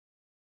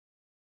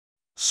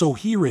So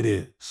here it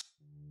is.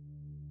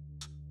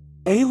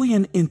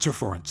 Alien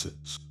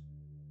Interferences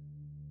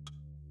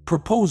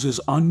proposes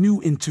a new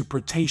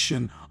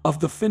interpretation of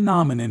the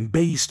phenomenon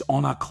based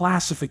on a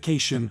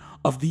classification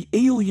of the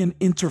alien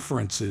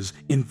interferences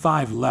in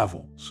 5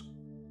 levels.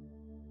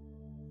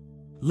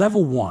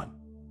 Level 1.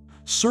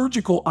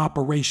 Surgical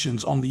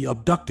operations on the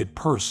abducted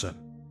person.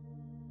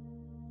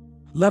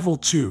 Level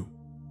 2.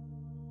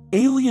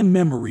 Alien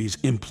memories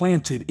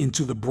implanted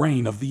into the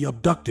brain of the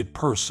abducted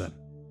person.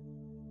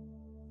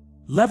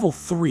 Level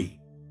 3.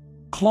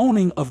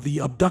 Cloning of the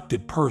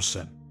abducted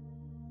person.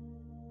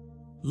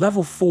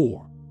 Level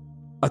 4.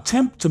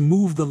 Attempt to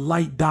move the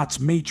light dots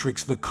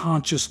matrix the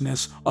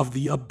consciousness of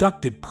the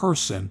abducted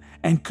person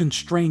and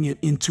constrain it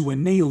into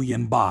an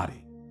alien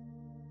body.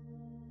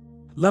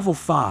 Level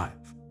 5.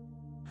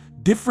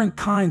 Different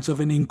kinds of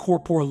an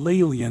incorporeal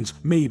aliens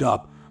made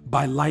up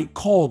by light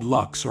called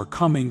Lux or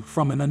coming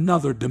from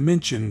another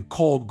dimension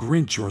called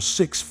Grinch or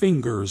Six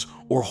Fingers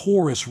or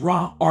Horus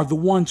Ra are the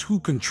ones who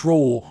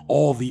control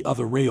all the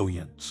other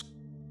aliens.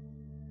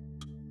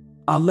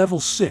 A level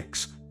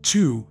 6,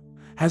 2,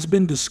 has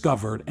been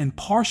discovered and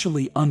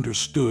partially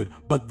understood,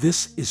 but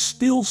this is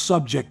still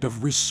subject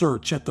of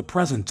research at the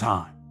present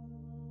time.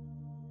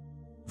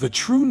 The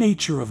true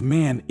nature of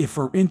man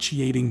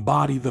differentiating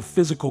body, the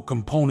physical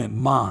component,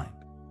 mind,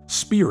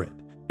 spirit,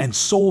 and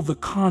soul, the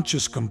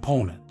conscious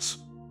components.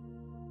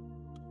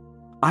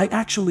 I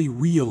actually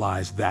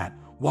realized that,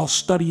 while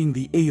studying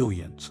the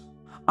aliens,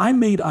 I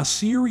made a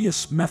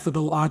serious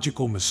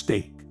methodological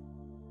mistake.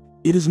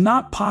 It is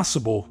not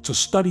possible to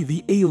study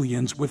the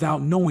aliens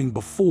without knowing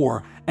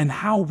before and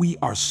how we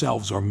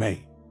ourselves are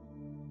made.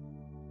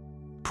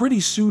 Pretty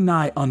soon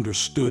I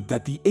understood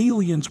that the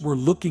aliens were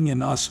looking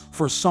in us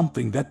for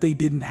something that they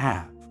didn't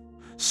have,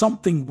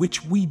 something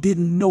which we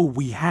didn't know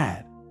we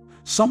had,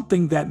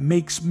 something that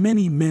makes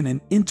many men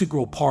an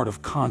integral part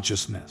of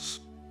consciousness.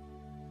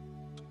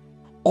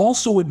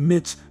 Also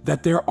admits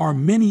that there are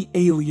many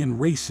alien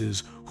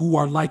races who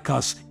are like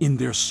us in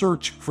their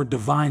search for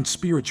divine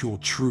spiritual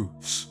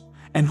truths,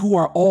 and who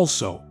are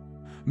also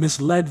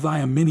misled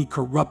via many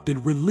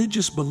corrupted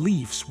religious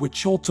beliefs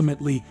which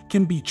ultimately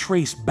can be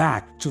traced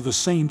back to the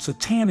same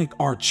satanic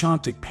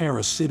archontic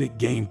parasitic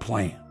game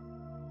plan.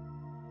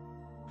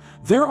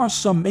 There are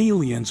some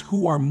aliens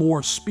who are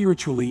more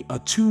spiritually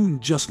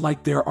attuned, just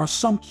like there are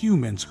some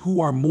humans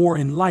who are more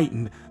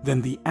enlightened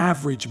than the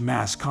average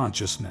mass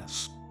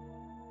consciousness.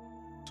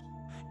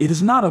 It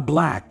is not a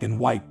black and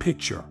white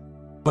picture,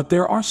 but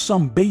there are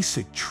some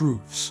basic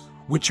truths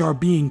which are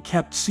being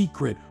kept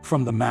secret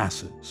from the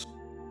masses.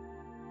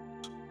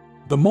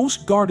 The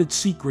most guarded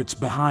secrets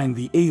behind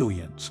the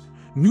aliens,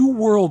 New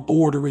World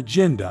Order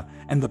agenda,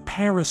 and the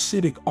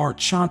parasitic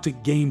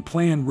archontic game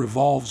plan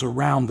revolves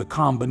around the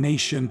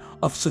combination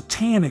of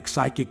satanic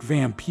psychic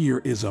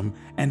vampirism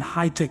and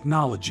high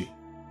technology.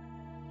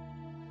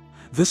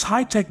 This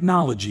high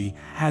technology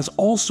has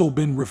also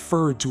been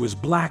referred to as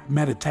black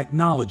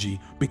metatechnology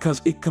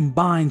because it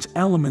combines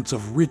elements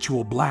of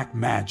ritual black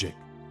magic,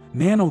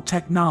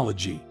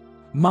 nanotechnology,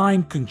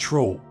 mind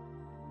control,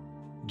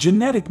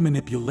 genetic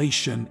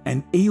manipulation,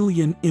 and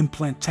alien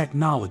implant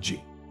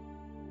technology.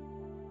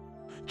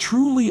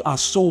 Truly a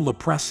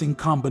soul-oppressing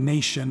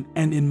combination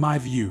and, in my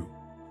view,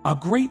 a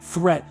great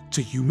threat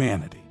to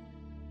humanity.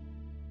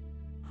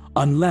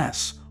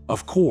 Unless,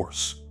 of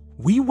course,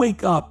 we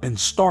wake up and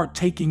start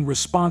taking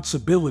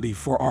responsibility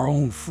for our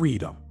own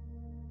freedom.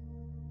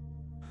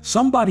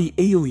 Somebody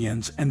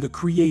aliens and the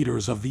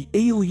creators of the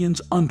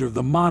aliens under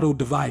the motto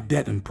Divide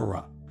et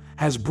Impera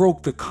has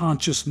broke the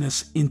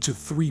consciousness into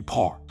 3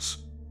 parts.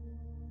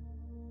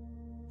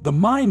 The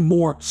mind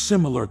more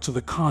similar to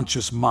the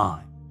conscious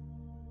mind.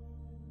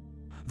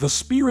 The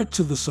spirit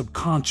to the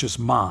subconscious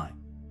mind.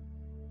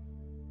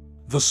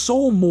 The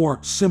soul more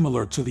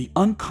similar to the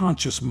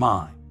unconscious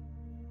mind.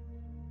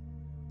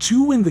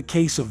 2 in the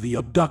case of the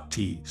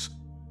abductees.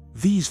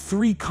 These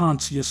 3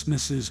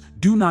 consciousnesses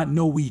do not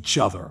know each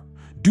other,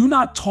 do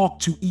not talk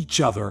to each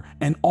other,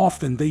 and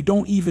often they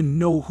don't even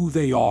know who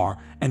they are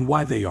and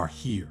why they are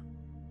here.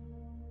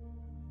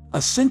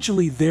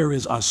 Essentially, there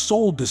is a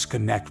soul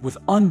disconnect with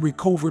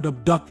unrecovered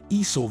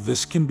abductee, so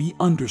this can be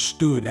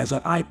understood as a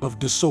type of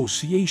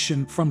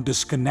dissociation from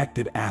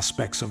disconnected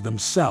aspects of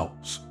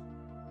themselves.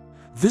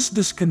 This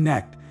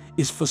disconnect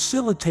is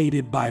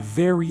facilitated by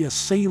various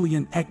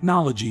salient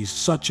technologies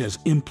such as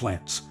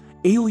implants,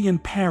 alien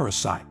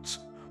parasites,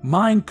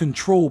 mind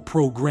control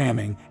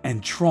programming,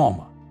 and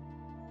trauma.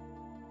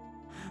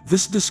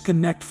 This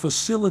disconnect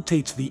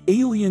facilitates the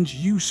aliens'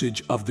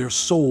 usage of their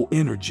soul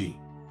energy,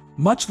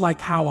 much like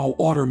how a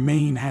water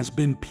main has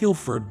been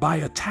pilfered by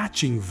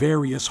attaching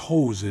various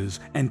hoses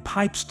and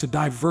pipes to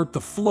divert the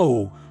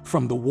flow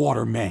from the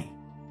water main.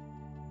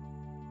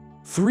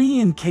 3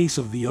 in case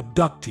of the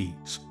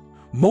abductees.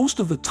 Most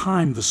of the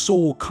time the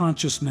soul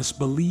consciousness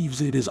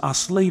believes it is a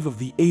slave of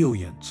the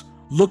aliens,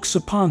 looks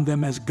upon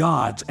them as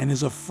gods, and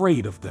is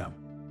afraid of them.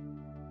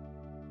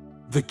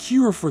 The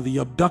cure for the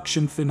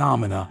abduction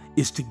phenomena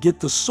is to get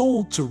the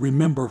soul to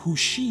remember who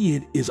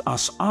she is, a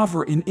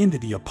sovereign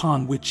entity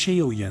upon which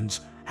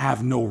aliens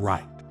have no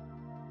right.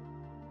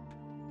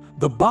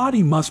 The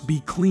body must be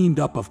cleaned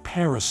up of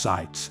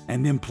parasites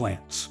and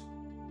implants.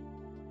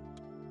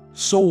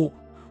 Soul,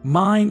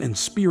 mind, and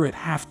spirit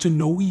have to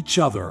know each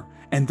other,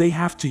 and they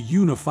have to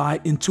unify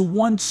into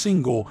one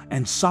single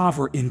and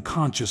sovereign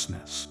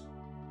consciousness.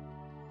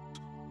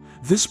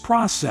 This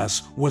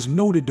process was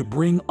noted to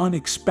bring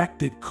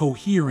unexpected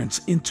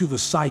coherence into the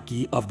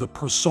psyche of the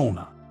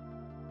persona.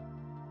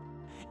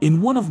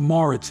 In one of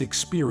Marit's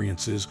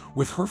experiences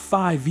with her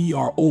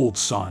 5-year-old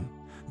son,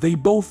 they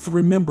both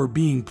remember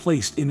being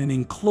placed in an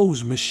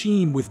enclosed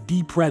machine with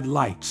deep red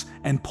lights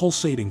and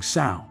pulsating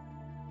sound.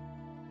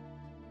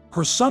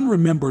 Her son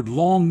remembered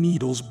long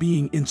needles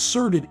being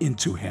inserted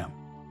into him.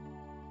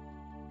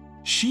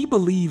 She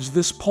believes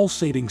this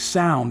pulsating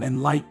sound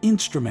and light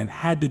instrument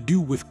had to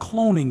do with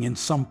cloning in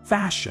some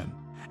fashion,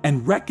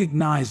 and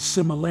recognized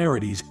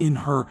similarities in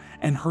her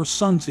and her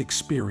son's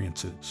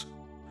experiences.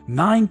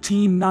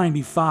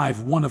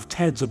 1995, one of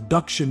Ted's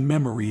abduction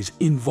memories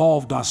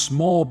involved a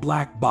small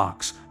black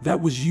box that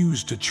was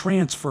used to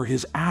transfer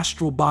his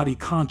astral body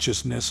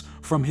consciousness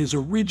from his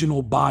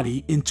original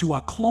body into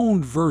a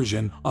cloned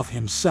version of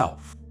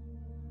himself.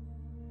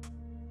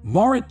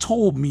 Marit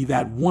told me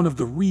that one of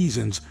the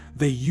reasons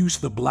they use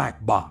the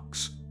black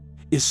box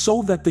is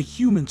so that the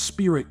human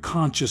spirit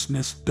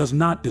consciousness does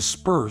not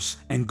disperse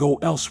and go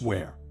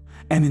elsewhere,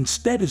 and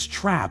instead is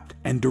trapped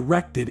and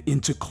directed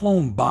into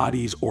clone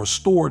bodies or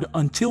stored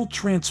until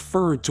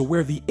transferred to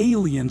where the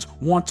aliens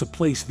want to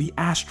place the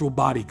astral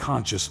body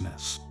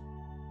consciousness.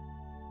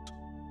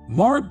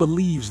 Marit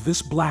believes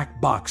this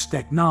black box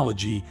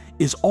technology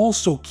is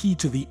also key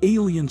to the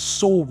alien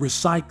soul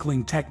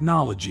recycling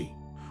technology,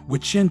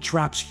 which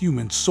entraps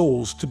human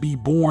souls to be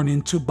born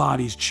into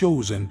bodies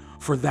chosen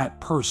for that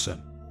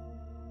person.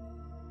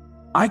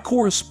 I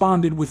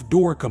corresponded with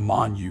Dorica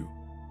Manu,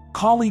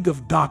 colleague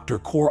of Dr.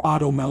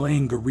 Corrado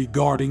Malanga,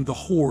 regarding the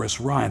Horus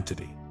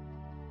Rhyntidy.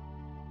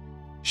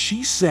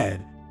 She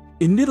said,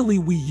 "In Italy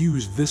we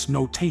use this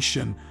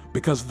notation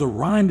because the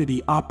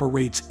Rhyntidy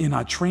operates in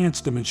a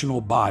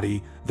transdimensional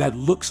body that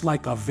looks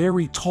like a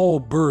very tall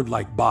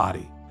bird-like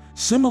body,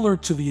 similar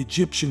to the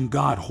Egyptian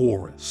god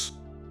Horus.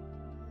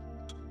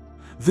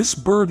 This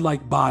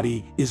bird-like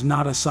body is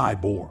not a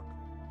cyborg,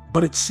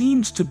 but it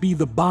seems to be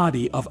the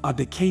body of a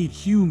decayed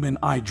human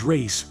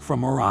Yggdrasil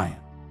from Orion.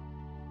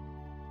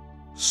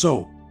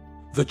 So,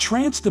 the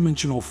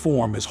transdimensional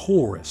form is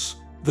Horus,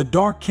 the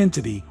dark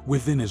entity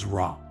within is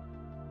Ra.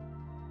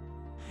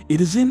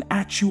 It is in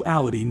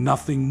actuality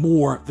nothing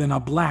more than a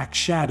black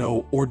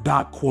shadow or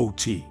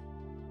T.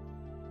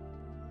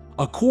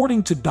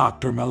 According to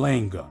Dr.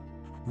 Malanga,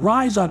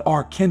 Ra is an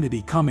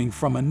entity coming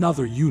from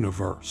another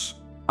universe,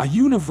 a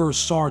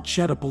universe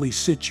archetypally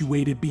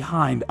situated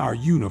behind our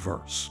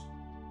universe.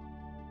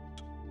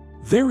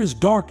 There is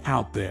dark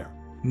out there,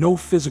 no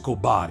physical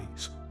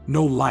bodies,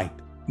 no light,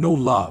 no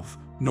love,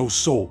 no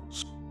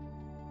souls.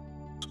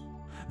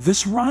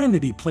 This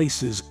Rhyntidy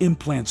places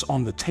implants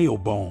on the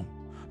tailbone,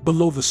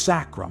 below the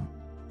sacrum,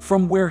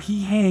 from where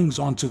he hangs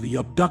onto the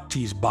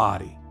abductee's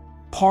body,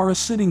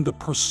 parasiting the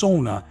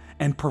persona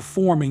and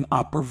performing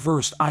a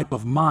perverse type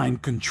of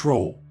mind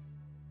control.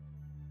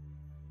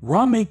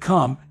 Ra may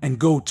come and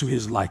go to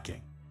his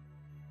liking.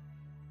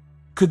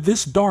 Could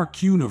this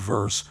dark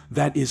universe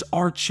that is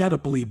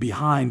archetypally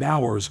behind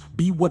ours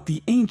be what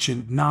the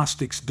ancient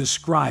Gnostics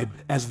described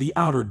as the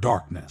outer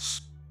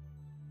darkness?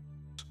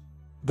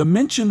 The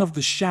mention of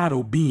the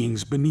shadow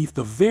beings beneath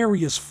the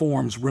various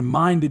forms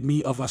reminded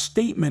me of a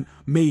statement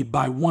made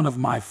by one of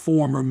my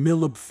former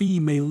Milib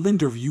female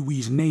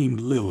interviewees named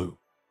Lilu.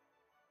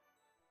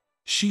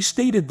 She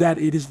stated that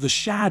it is the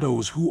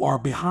shadows who are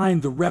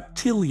behind the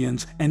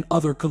reptilians and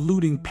other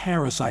colluding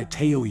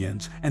parasite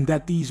aliens, and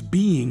that these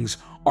beings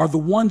are the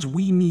ones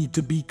we need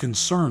to be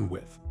concerned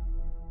with.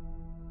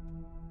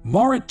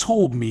 Marit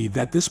told me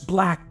that this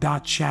black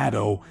dot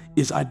shadow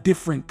is a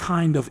different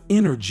kind of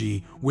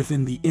energy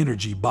within the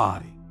energy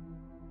body,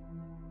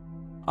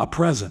 a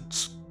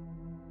presence.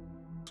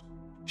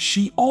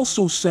 She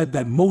also said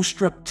that most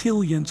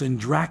reptilians and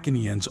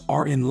draconians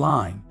are in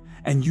line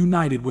and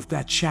united with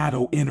that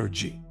shadow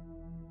energy.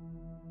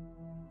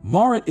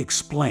 Marit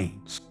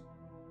explains,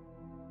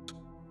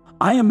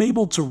 "I am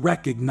able to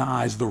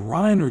recognize the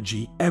Ra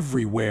energy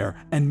everywhere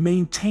and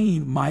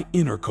maintain my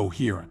inner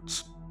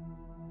coherence.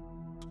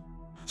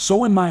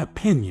 So in my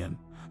opinion,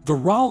 the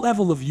Ra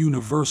level of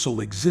universal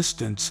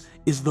existence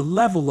is the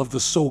level of the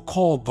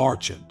so-called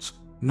Archons,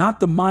 not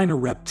the minor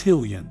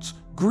reptilians,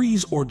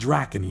 Grees, or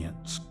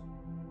Draconians.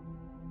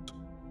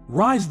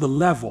 Ra is the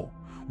level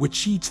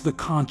which eats the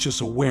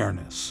conscious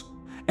awareness,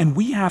 and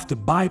we have to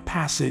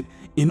bypass it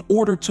in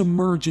order to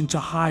merge into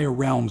higher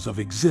realms of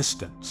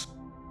existence.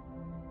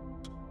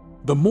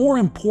 The more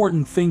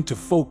important thing to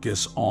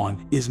focus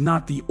on is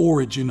not the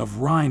origin of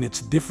Ra in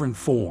its different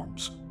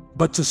forms,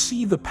 but to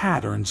see the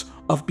patterns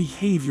of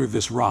behavior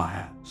this Ra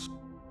has.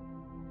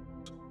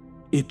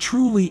 It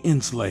truly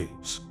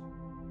enslaves.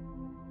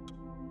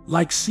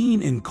 Like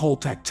seen in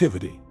cult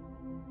activity,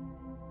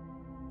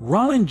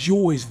 Ra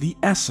enjoys the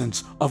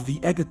essence of the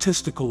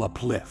egotistical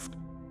uplift,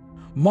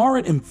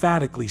 Marat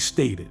emphatically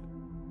stated,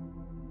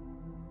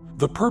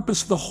 "The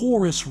purpose of the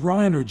Horus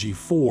Ryenergy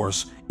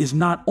Force is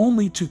not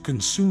only to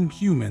consume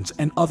humans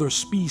and other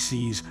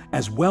species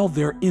as well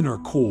their inner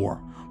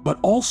core, but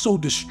also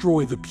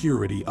destroy the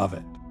purity of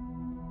it.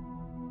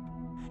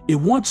 It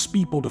wants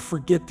people to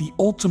forget the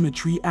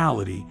ultimate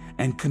reality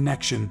and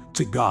connection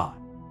to God.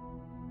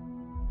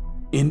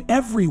 In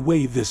every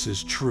way this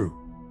is true.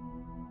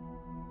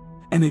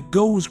 And it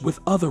goes with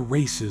other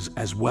races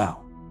as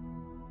well.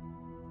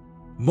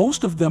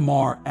 Most of them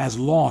are as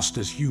lost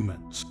as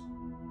humans.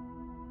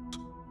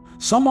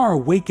 Some are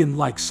awakened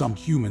like some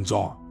humans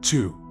are,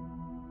 too.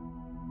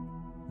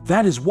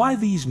 That is why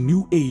these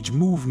New Age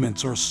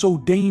movements are so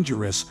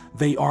dangerous.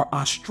 They are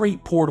a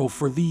straight portal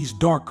for these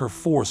darker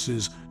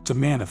forces to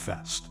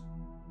manifest.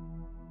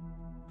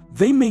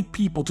 They make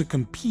people to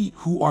compete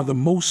who are the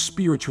most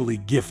spiritually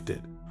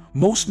gifted,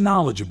 most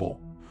knowledgeable,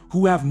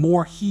 who have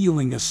more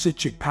healing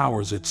psychic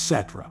powers,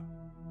 etc.,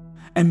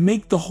 and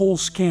make the whole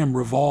scam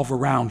revolve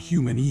around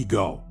human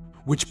ego,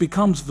 which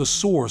becomes the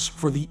source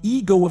for the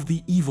ego of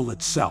the evil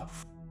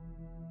itself.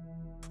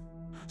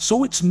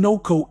 So it's no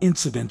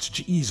coincidence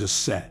Jesus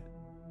said,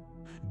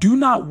 "Do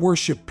not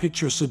worship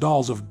pictures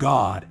idols of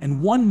God,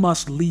 and one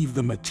must leave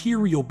the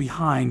material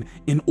behind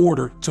in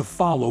order to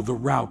follow the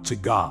route to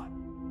God.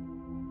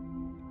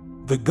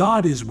 The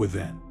God is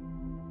within."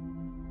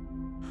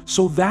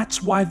 So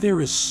that's why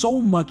there is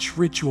so much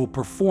ritual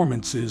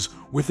performances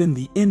within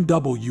the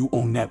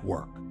NWO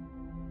network.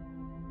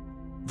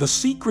 The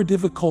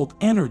secretive occult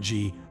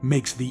energy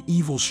makes the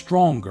evil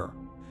stronger,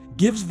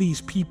 gives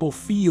these people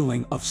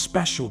feeling of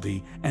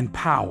specialty and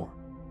power.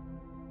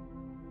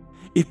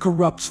 It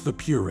corrupts the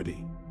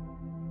purity.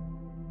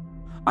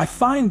 I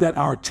find that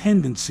our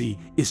tendency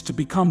is to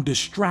become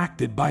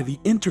distracted by the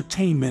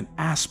entertainment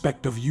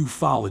aspect of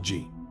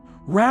ufology,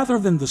 rather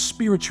than the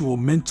spiritual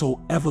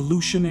mental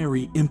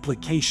evolutionary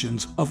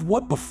implications of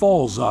what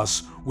befalls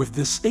us with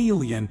this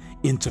alien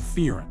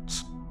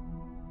interference.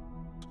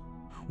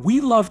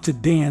 We love to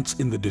dance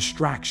in the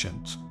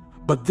distractions,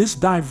 but this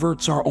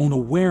diverts our own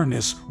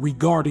awareness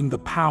regarding the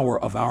power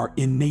of our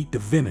innate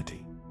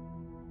divinity.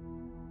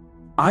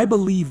 I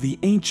believe the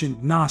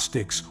ancient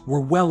Gnostics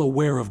were well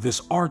aware of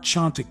this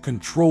archontic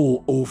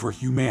control over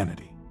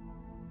humanity.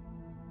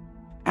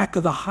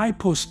 Aka the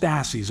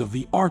hypostases of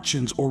the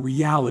archons or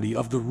reality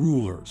of the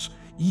rulers,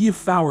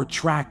 Yefaur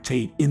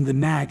tractate in the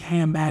Nag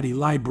Hammadi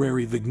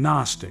library. The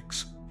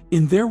Gnostics,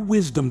 in their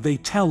wisdom, they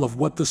tell of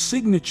what the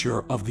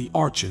signature of the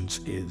archons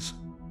is: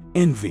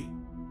 envy.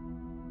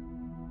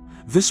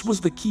 This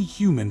was the key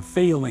human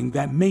failing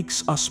that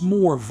makes us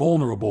more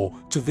vulnerable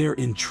to their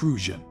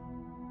intrusion.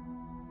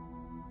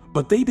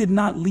 But they did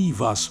not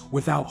leave us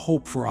without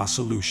hope for our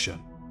solution.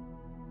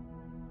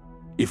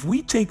 If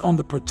we take on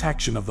the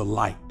protection of the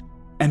light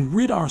and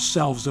rid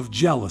ourselves of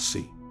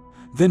jealousy,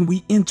 then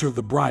we enter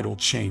the bridal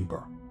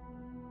chamber.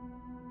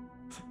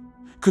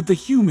 Could the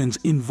humans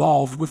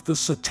involved with the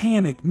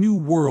satanic New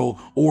World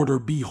Order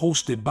be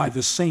hosted by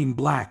the same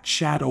Black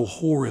Shadow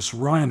Horus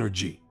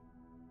Ryenergy?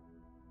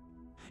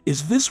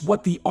 Is this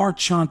what the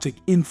archontic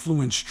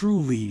influence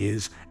truly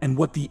is, and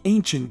what the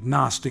ancient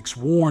Gnostics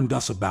warned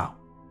us about?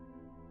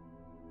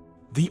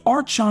 The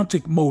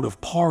archontic mode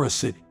of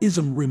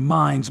parasitism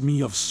reminds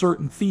me of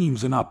certain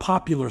themes in a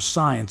popular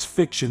science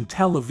fiction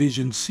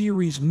television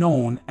series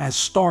known as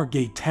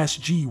Stargate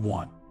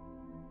SG-1.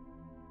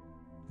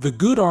 The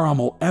good are a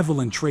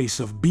malevolent race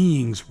of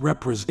beings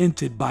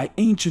represented by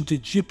ancient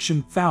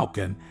Egyptian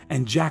falcon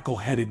and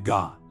jackal-headed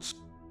gods.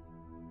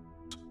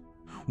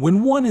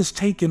 When one is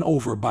taken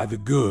over by the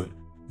good,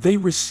 they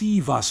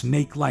receive a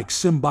snake-like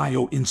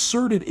symbiote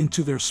inserted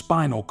into their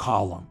spinal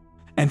column,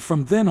 and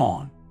from then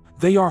on,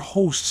 they are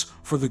hosts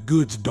for the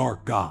good's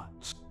dark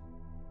gods.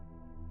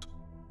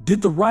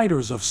 Did the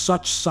writers of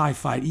such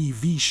sci-fi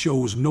EV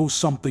shows know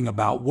something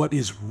about what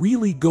is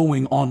really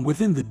going on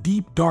within the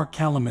deep dark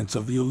elements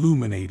of the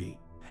Illuminati,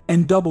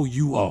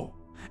 NWO,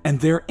 and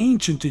their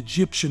ancient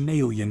Egyptian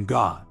alien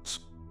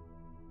gods?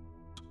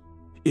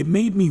 It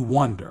made me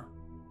wonder.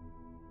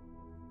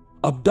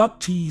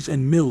 Abductees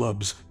and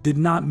Milibs did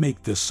not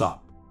make this up.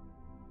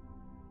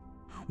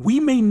 We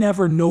may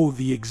never know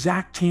the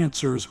exact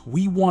answers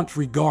we want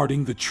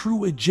regarding the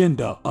true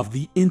agenda of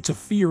the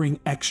interfering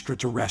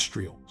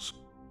extraterrestrials.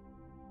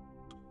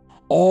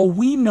 All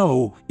we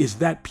know is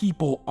that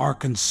people are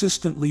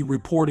consistently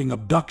reporting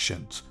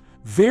abductions,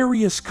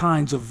 various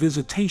kinds of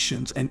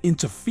visitations, and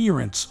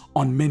interference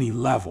on many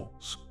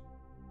levels.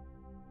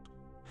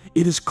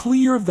 It is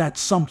clear that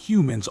some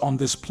humans on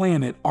this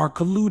planet are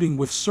colluding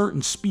with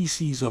certain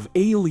species of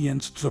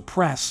aliens to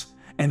suppress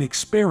and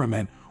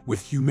experiment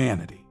with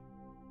humanity.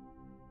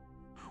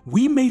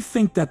 We may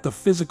think that the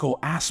physical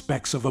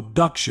aspects of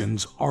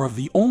abductions are of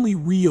the only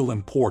real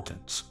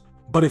importance,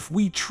 but if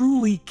we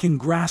truly can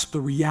grasp the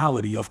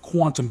reality of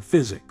quantum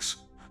physics,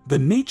 the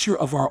nature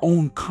of our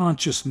own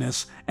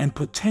consciousness and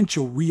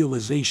potential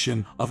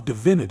realization of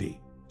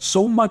divinity,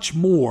 so much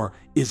more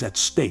is at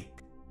stake.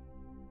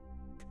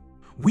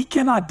 We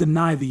cannot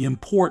deny the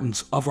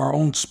importance of our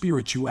own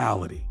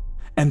spirituality,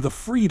 and the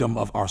freedom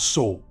of our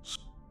souls.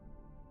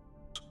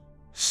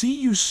 See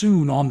you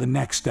soon on the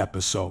next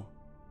episode.